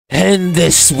In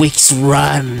this week's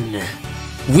run,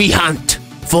 we hunt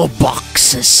for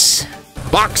boxes.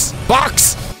 Box!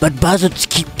 But buzzards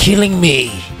keep killing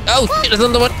me. Oh, shit, there's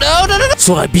another one. No.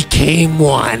 So I became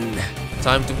one.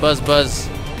 Time to buzz.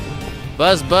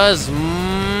 Buzz.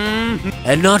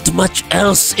 And not much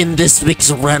else in this week's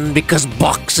run because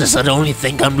boxes are the only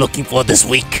thing I'm looking for this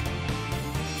week.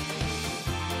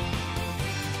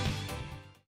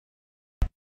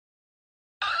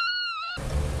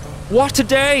 What a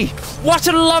day! What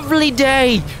a lovely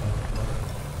day!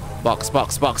 Box. Mine.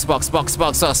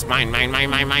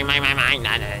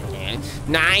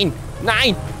 Nine!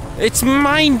 It's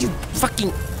mine, you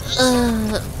fucking...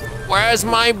 Where's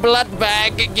my blood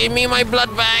bag? Give me my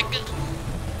blood bag!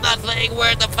 Nothing,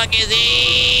 where the fuck is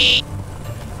he?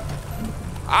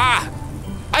 Ah!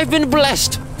 I've been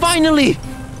blessed! Finally!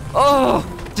 Oh!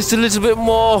 Just a little bit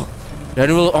more.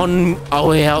 Then we're on our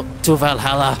way out to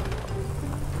Valhalla.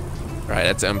 Right,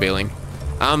 that's unbailing.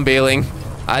 I'm bailing.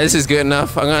 This is good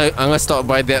enough. I'm gonna stop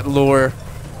by that lower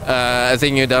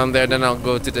thing you down there. Then I'll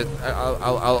go to the.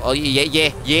 I'll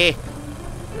yeah.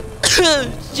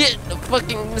 Shit! The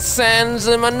fucking sands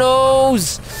in my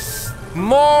nose.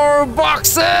 More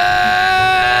boxes.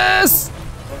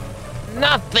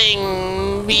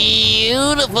 Nothing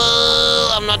beautiful.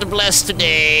 I'm not blessed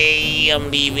today. I'm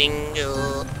leaving.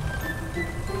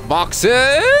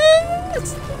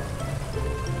 Boxes.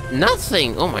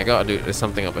 Nothing. Oh my god, dude. There's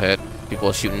something up ahead. People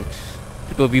are shooting.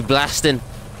 People be blasting.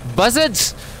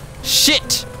 Buzzards!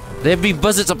 Shit! There be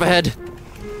buzzards up ahead.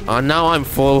 Now I'm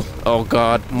full. Oh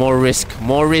god. More risk.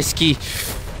 More risky.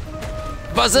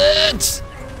 Buzzards!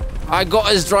 I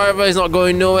got his driver. He's not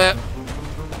going nowhere.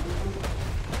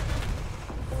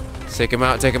 Take him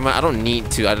out. I don't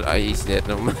need to. He's dead.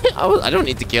 No, I don't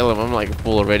need to kill him. I'm like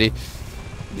full already.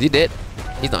 Is he dead?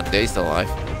 He's not dead. He's still alive.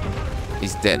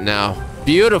 He's dead now.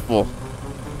 Beautiful.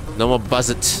 No more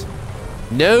buzzards.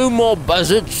 No more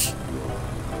buzzards.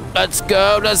 Let's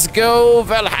go.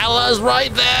 Valhalla's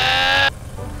right there.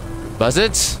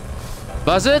 Buzzards.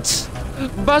 Buzzards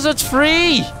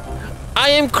free. I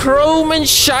am chrome and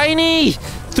shiny.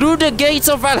 Through the gates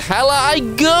of Valhalla I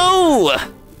go.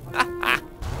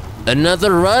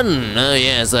 Another run. Oh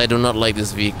yes, I do not like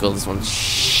this vehicle. This one's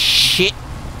shit.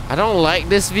 I don't like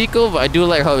this vehicle, but I do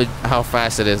like how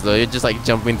fast it is though. You're just like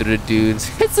jumping through the dunes.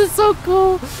 It's just so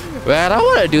cool. Man, I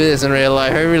want to do this in real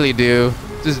life. I really do.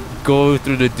 Just go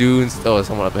through the dunes. Oh, there's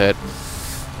someone up ahead.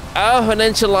 Oh, an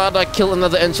enchilada. Kill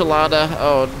another enchilada.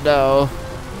 Oh no.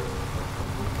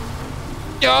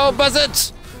 Yo, buzzard!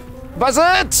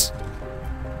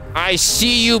 I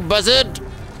see you, buzzard.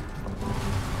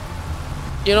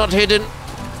 You're not hidden.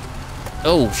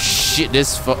 Oh shit!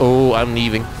 Oh, I'm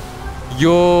leaving.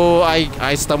 Yo,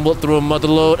 I stumbled through a mother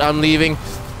load. I'm leaving.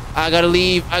 I gotta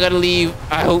leave. I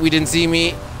hope he didn't see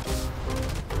me.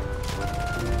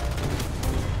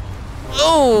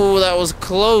 Oh, that was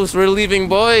close. We're leaving,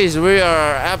 boys. We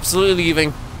are absolutely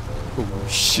leaving. Oh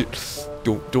shit.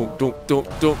 Don't.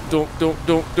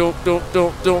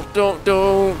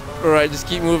 Alright, just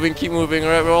keep moving.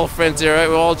 Alright, we're all friends here, alright?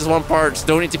 We're all just one parts.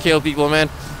 Don't need to kill people, man.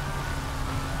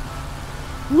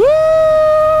 Woo!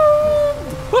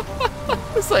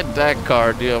 It's like that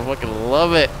car, dude. I fucking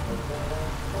love it.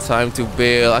 Time to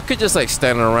bail. I could just like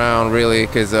stand around really,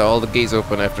 because all the gates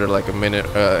open after like a minute.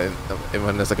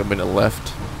 When there's like a minute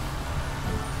left.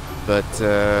 But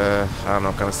I don't know.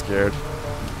 I'm kind of scared.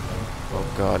 Oh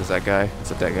god, is that guy?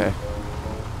 Is it that guy?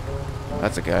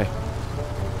 That's a guy.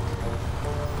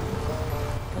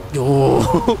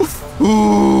 Oh,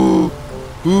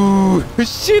 ooh,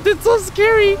 shit! It's so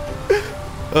scary.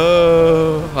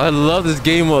 I love this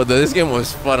game mode though. This game mode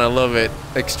is fun. I love it.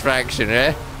 Extraction,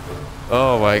 eh?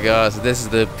 Oh my gosh, this is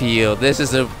the appeal. This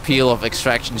is the appeal of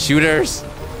extraction shooters.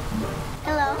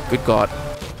 Hello. Good god.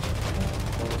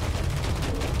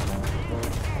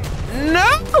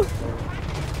 No!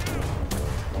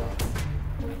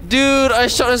 Dude, I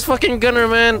shot his fucking gunner,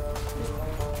 man.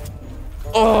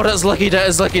 Oh, that's lucky. That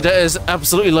is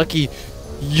absolutely lucky.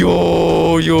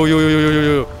 Yo.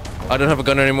 I don't have a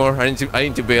gun anymore. I need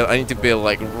to bail. I need to bail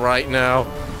like right now.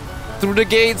 Through the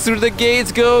gates.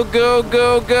 Go.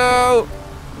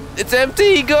 It's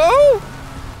empty. Go.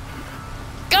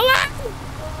 Come on.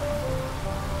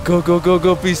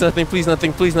 Go. Please nothing.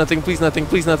 Nothing.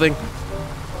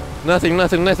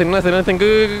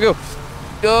 Go.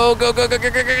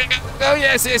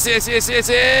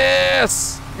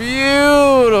 Yes.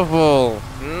 Beautiful.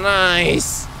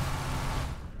 Nice.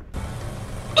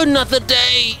 Another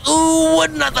day. Ooh,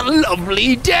 another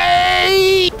lovely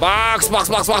day. Box. Mine.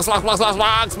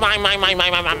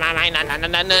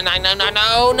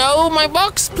 No, my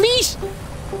box, please.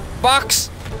 Box.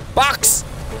 Box!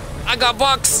 I got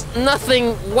box!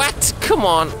 Nothing! What? Come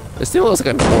on! It still looks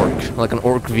like an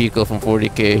orc vehicle from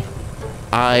 40K.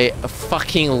 I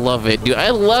fucking love it, dude. I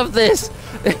love this!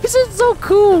 This is so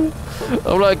cool!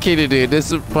 I'm not kidding, dude.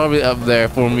 This is probably up there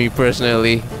for me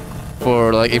personally.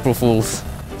 For like April Fool's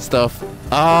stuff.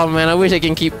 Oh man, I wish I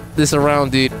can keep this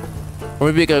around, dude.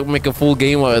 Or maybe I can make a full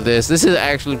game out of this. This is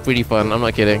actually pretty fun. I'm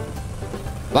not kidding.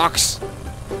 Box!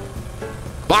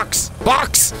 Box!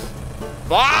 Box!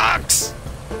 Box!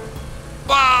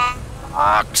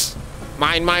 Box!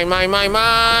 Mine, mine, mine, mine,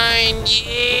 mine!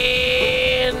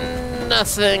 Yeah!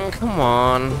 Nothing. Come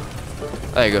on.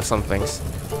 There you go, some things.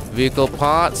 Vehicle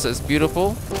parts, that's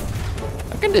beautiful.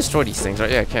 I can destroy these things,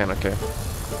 right? Yeah, I can, okay.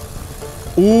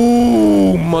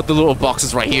 Ooh, mother little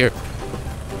boxes right here.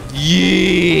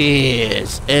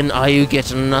 Yes! And I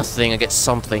get nothing, I get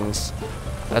some things.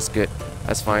 That's good.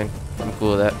 That's fine. I'm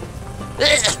cool with that.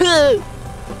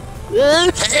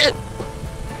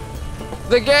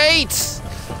 The gates!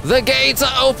 The gates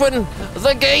are open!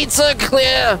 The gates are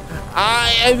clear!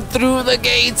 I am through the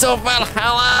gates of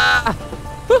Valhalla!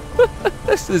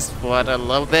 This is fun, I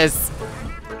love this.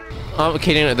 I'm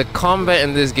kidding, the combat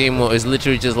in this game mode is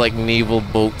literally just like naval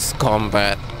boats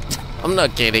combat. I'm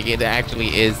not kidding, it actually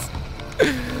is.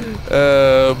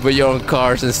 But you're on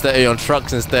cars instead, you're on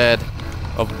trucks instead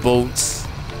of boats.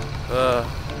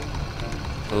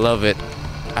 Love it.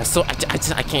 I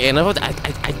can't, you know what, I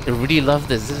really love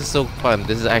this. This is so fun.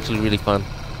 This is actually really fun.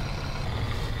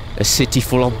 A city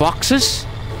full of boxes?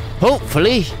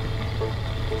 Hopefully.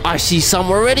 I see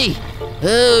some already.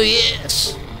 Oh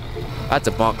yes. That's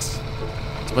a box.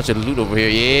 There's a bunch of loot over here.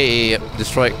 Yeah.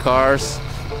 Destroyed cars.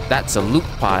 That's a loot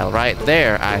pile right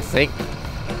there, I think.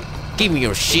 Give me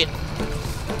your shit.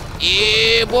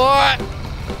 Yeah, boy.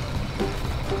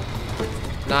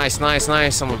 Nice, nice,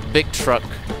 nice. I'm a big truck.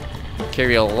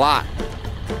 Carry a lot.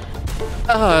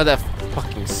 Oh, that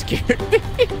fucking scared me.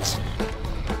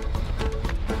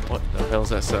 What the hell's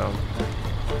that sound?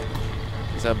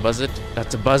 Is that buzzard?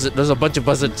 That's a buzzard. There's a bunch of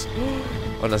buzzards.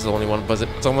 Oh, that's the only one buzzard.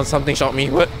 Something shot me.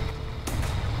 What?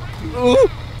 Ooh!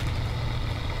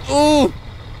 Ooh!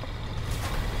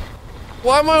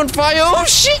 Why am I on fire? Oh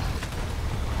shit!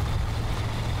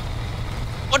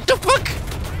 What the fuck?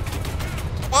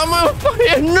 Why am I on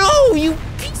fire? No, you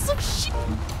piece of shit!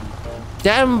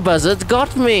 Damn, buzzard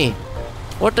got me.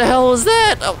 What the hell was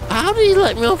that? Oh, how did he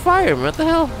let me on fire? What the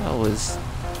hell? That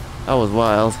was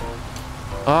wild.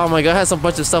 Oh my god, I had some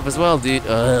bunch of stuff as well, dude.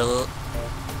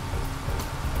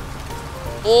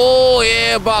 Oh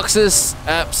yeah, boxes.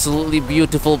 Absolutely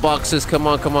beautiful boxes. Come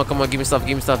on, come on, come on. Give me stuff,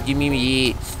 give me stuff. Give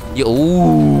me. Yeah.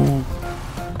 Ooh.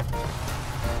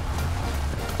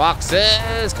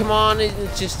 Boxes. Come on.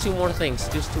 It's just two more things.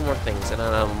 Just two more things. And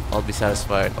then I'll be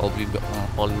satisfied. I'll be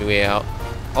on my way out.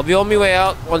 I'll be on my way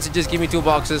out once you just give me two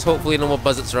boxes. Hopefully no more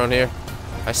buzzards around here.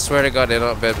 I swear to god they're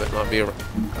not bad, but not be around.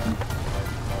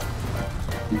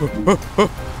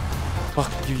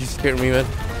 Fuck, you scared me, man.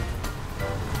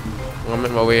 I'm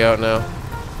on my way out now.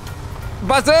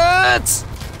 Buzzards!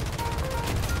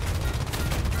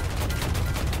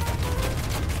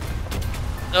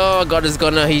 Oh god, is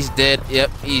gonna. He's dead.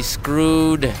 Yep, he's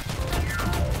screwed.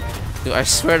 Dude, I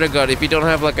swear to god, if you don't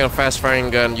have like a fast firing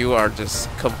gun, you are just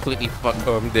completely fucked.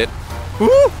 Oh, I'm dead.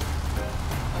 Woo!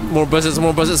 More buzzards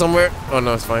somewhere. Oh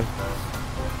no, it's fine.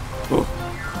 Woo.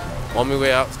 On my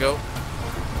way out, let's go.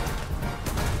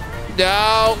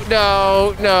 No,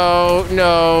 no, no,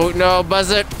 no, no,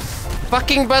 buzzard.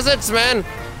 Fucking buzzards, man.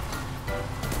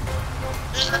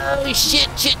 Oh, shit.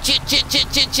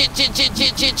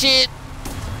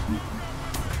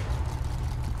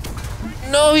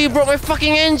 No, you broke my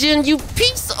fucking engine, you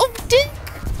piece of dick.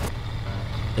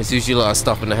 There's usually a lot of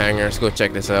stuff in the hangar. Let's go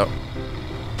check this out.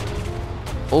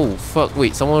 Oh, fuck.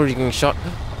 Wait, someone already getting shot.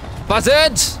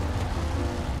 Buzzards!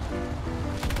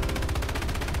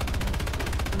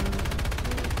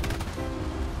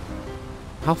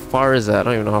 How far is that? I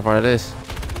don't even know how far it is.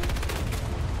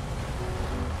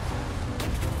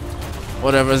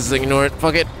 Whatever, just ignore it.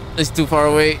 Fuck it. It's too far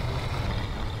away.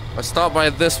 I'll stop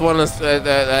by this one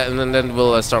and then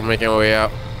we'll start making our way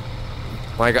out.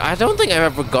 Like, I don't think I've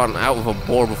ever gotten out with a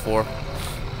boar before.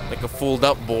 Like a fooled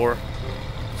up boar.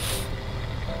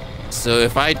 So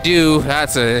if I do,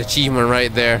 that's an achievement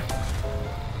right there.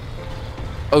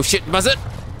 Oh shit, buzzard!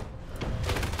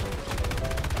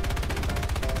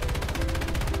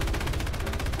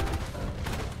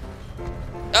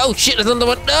 Oh shit, there's another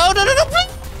one. No, no, no, no, please!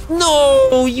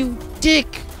 No, you dick!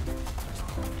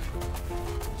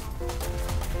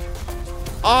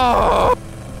 Oh!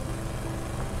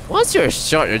 Once you're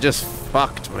shot, you're just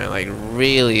fucked, man. Like,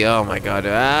 really? Oh my god.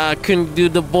 I couldn't do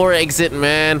the boar exit,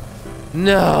 man.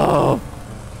 No.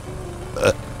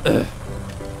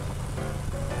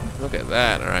 Look at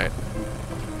that. Alright.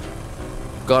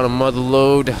 Got a mother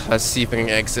load. Let's see if I can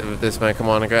exit with this, man. Come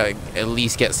on, I gotta at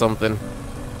least get something. I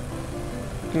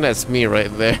think that's me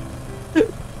right there.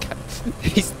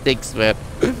 He stinks, man.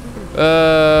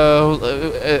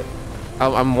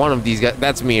 I'm one of these guys.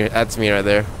 That's me. That's me right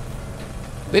there.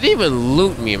 They didn't even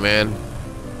loot me, man.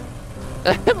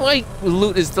 My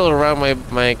loot is still around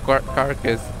my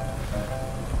carcass.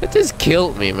 It just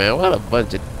killed me, man. What a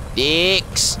bunch of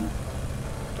dicks.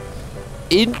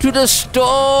 Into the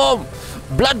storm!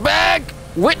 Bloodbag!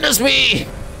 Witness me!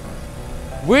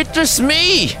 Witness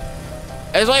me!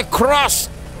 As I cross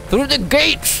through the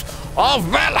gates of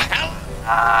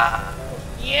Valhalla!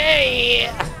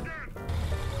 Yeah!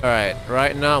 Alright,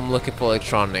 right now I'm looking for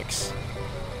electronics.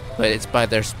 But it's by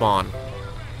their spawn.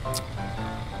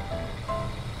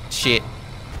 Shit.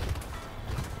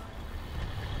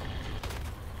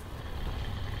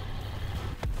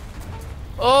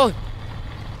 Oh!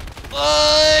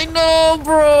 I know,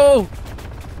 bro!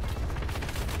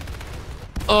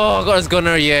 Oh, got his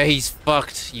gunner. Yeah, he's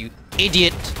fucked, you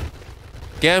idiot.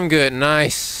 Damn good,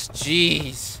 nice.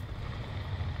 Jeez.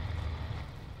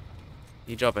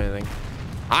 Did you drop anything?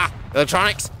 Ah!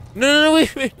 Electronics! No,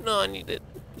 wait. No, I need it.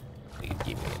 Please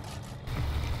give me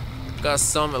it. Got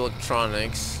some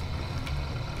electronics.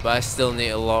 But I still need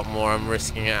a lot more. I'm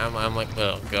risking it. I'm like,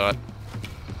 oh god.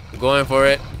 Going for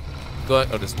it. Oh,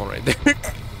 there's one right there.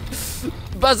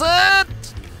 Buzz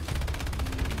it!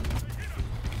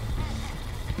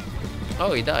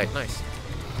 Oh, he died. Nice.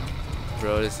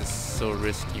 Bro, this is so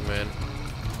risky, man.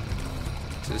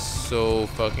 This is so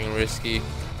fucking risky.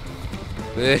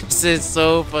 This is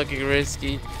so fucking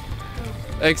risky.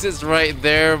 Exit's right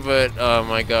there, but oh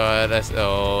my god. That's.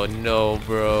 Oh no,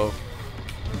 bro.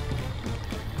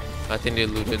 I think they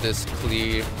looted this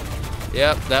clear.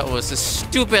 Yep, that was a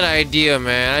stupid idea,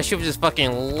 man. I should have just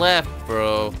fucking left,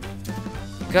 bro.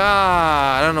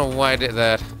 God, I don't know why I did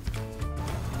that. I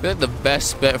feel like the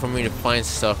best bet for me to find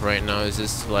stuff right now is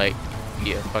just like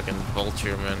be a fucking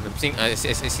vulture, man. I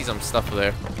see some stuff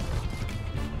there.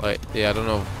 Like, yeah, I don't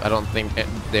know. I don't think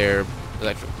they're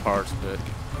electric parts, but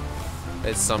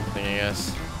it's something, I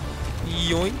guess.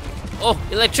 Yoink. Oh,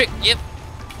 electric. Yep.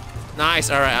 Nice.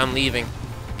 All right, I'm leaving.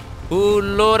 Oh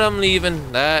Lord, I'm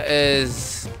leaving. That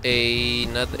is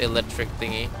another electric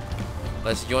thingy.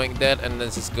 Let's yoink that and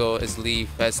let's just go. Let's leave.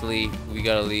 Let's leave. We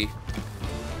gotta leave.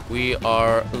 We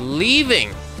are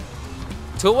leaving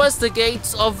towards the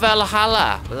gates of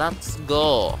Valhalla. Let's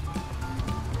go.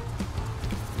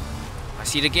 I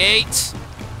see the gates.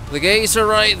 The gates are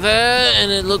right there,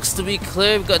 and it looks to be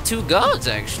clear. We've got 2 guards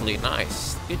actually.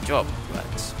 Nice. Good job,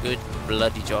 lads. Good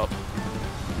bloody job.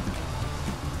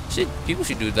 People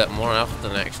should do that more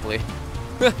often, actually.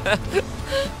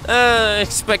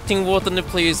 Expecting both of the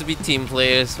players to be team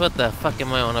players. What the fuck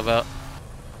am I on about?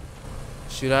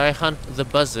 Should I hunt the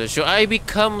buzzard? Should I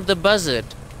become the buzzard?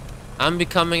 I'm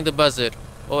becoming the buzzard.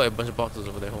 Oh, a bunch of boxes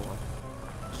over there. Hold on.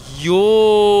 Yo,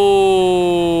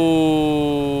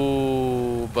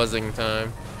 buzzing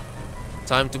time.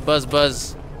 Time to buzz.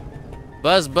 Buzz.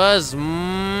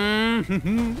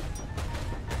 Mm-hmm.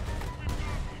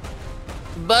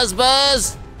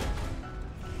 Buzz.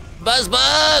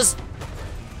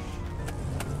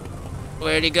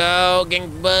 Where'd he go?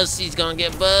 Getting buzz. He's gonna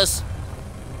get buzz.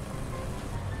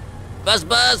 Buzz.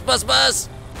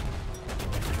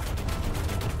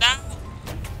 No.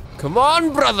 Come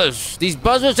on, brothers. These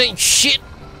buzzers ain't shit.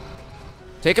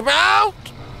 Take him out.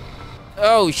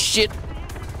 Oh, shit.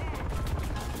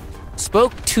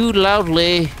 Spoke too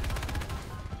loudly.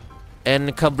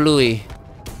 And kablooey.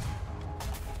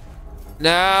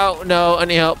 No,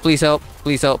 any help, please help.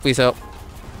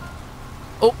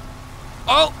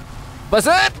 Oh, buzz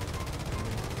it!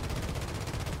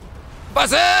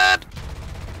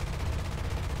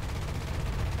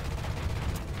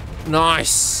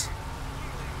 Nice.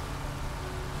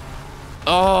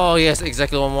 Oh, yes,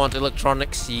 exactly what I want.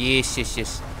 Electronics,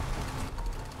 yes.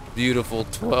 Beautiful,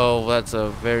 12, that's a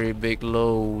very big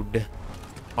load.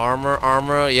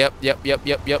 Armor, yep.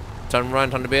 Time to run,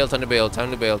 time to bail.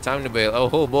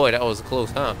 Oh boy, that was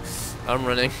close, huh? I'm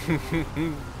running.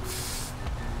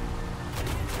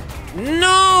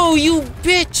 No, you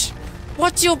bitch!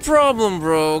 What's your problem,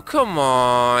 bro? Come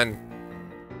on.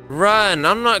 Run,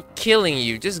 I'm not killing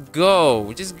you. Just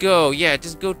go. Yeah,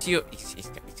 just go to your...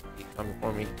 He's coming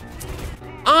for me.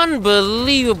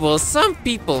 Unbelievable. Some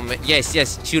people, man. Yes.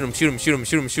 Shoot him.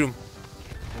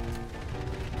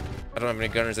 I don't have any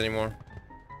gunners anymore.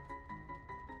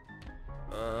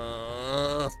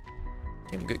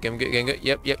 Game good, game good, game good.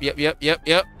 Yep.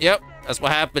 That's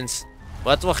what happens.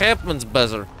 That's what happens,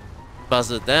 Buzzard.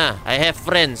 Buzzard, I have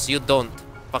friends, you don't.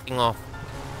 Fucking off.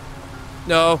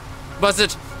 No.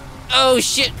 Buzzard. Oh,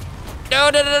 shit.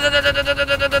 No.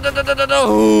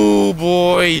 Oh,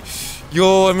 boy.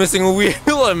 Yo, I'm missing a wheel.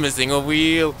 I'm missing a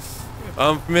wheel.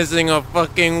 I'm missing a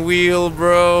fucking wheel,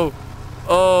 bro.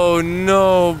 Oh,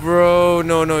 no, bro.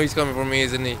 No, he's coming for me,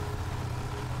 isn't he?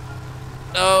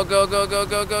 Oh,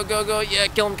 go. Yeah,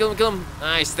 kill him.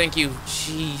 Nice, thank you.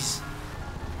 Jeez.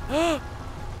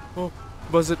 Oh,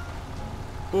 Buzz it.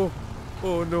 Oh,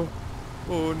 no.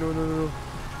 Oh, no.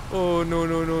 Oh, no.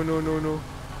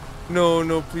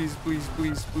 No, please.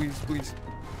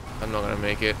 I'm not gonna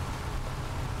make it.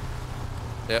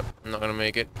 Yep, I'm not gonna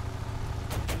make it.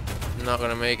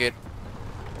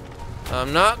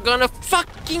 I'm not gonna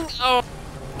fucking... Oh.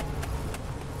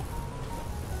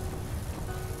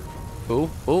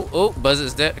 Oh, Buzz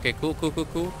is dead. Okay, cool.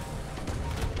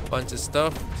 Bunch of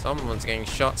stuff. Someone's getting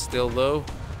shot still, though.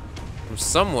 From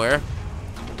somewhere.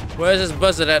 Where's this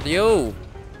Buzzard at? Yo!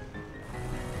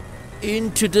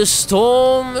 Into the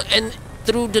storm and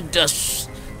through the dust,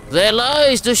 there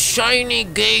lies the shiny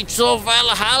gates of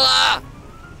Valhalla.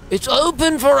 It's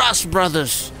open for us,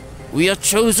 brothers. We are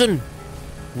chosen.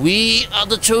 We are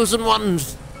the chosen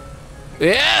ones.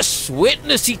 Yes,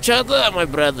 witness each other, my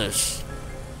brothers.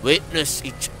 Witness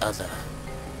each other.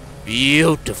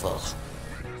 Beautiful.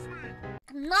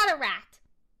 I'm not a rat.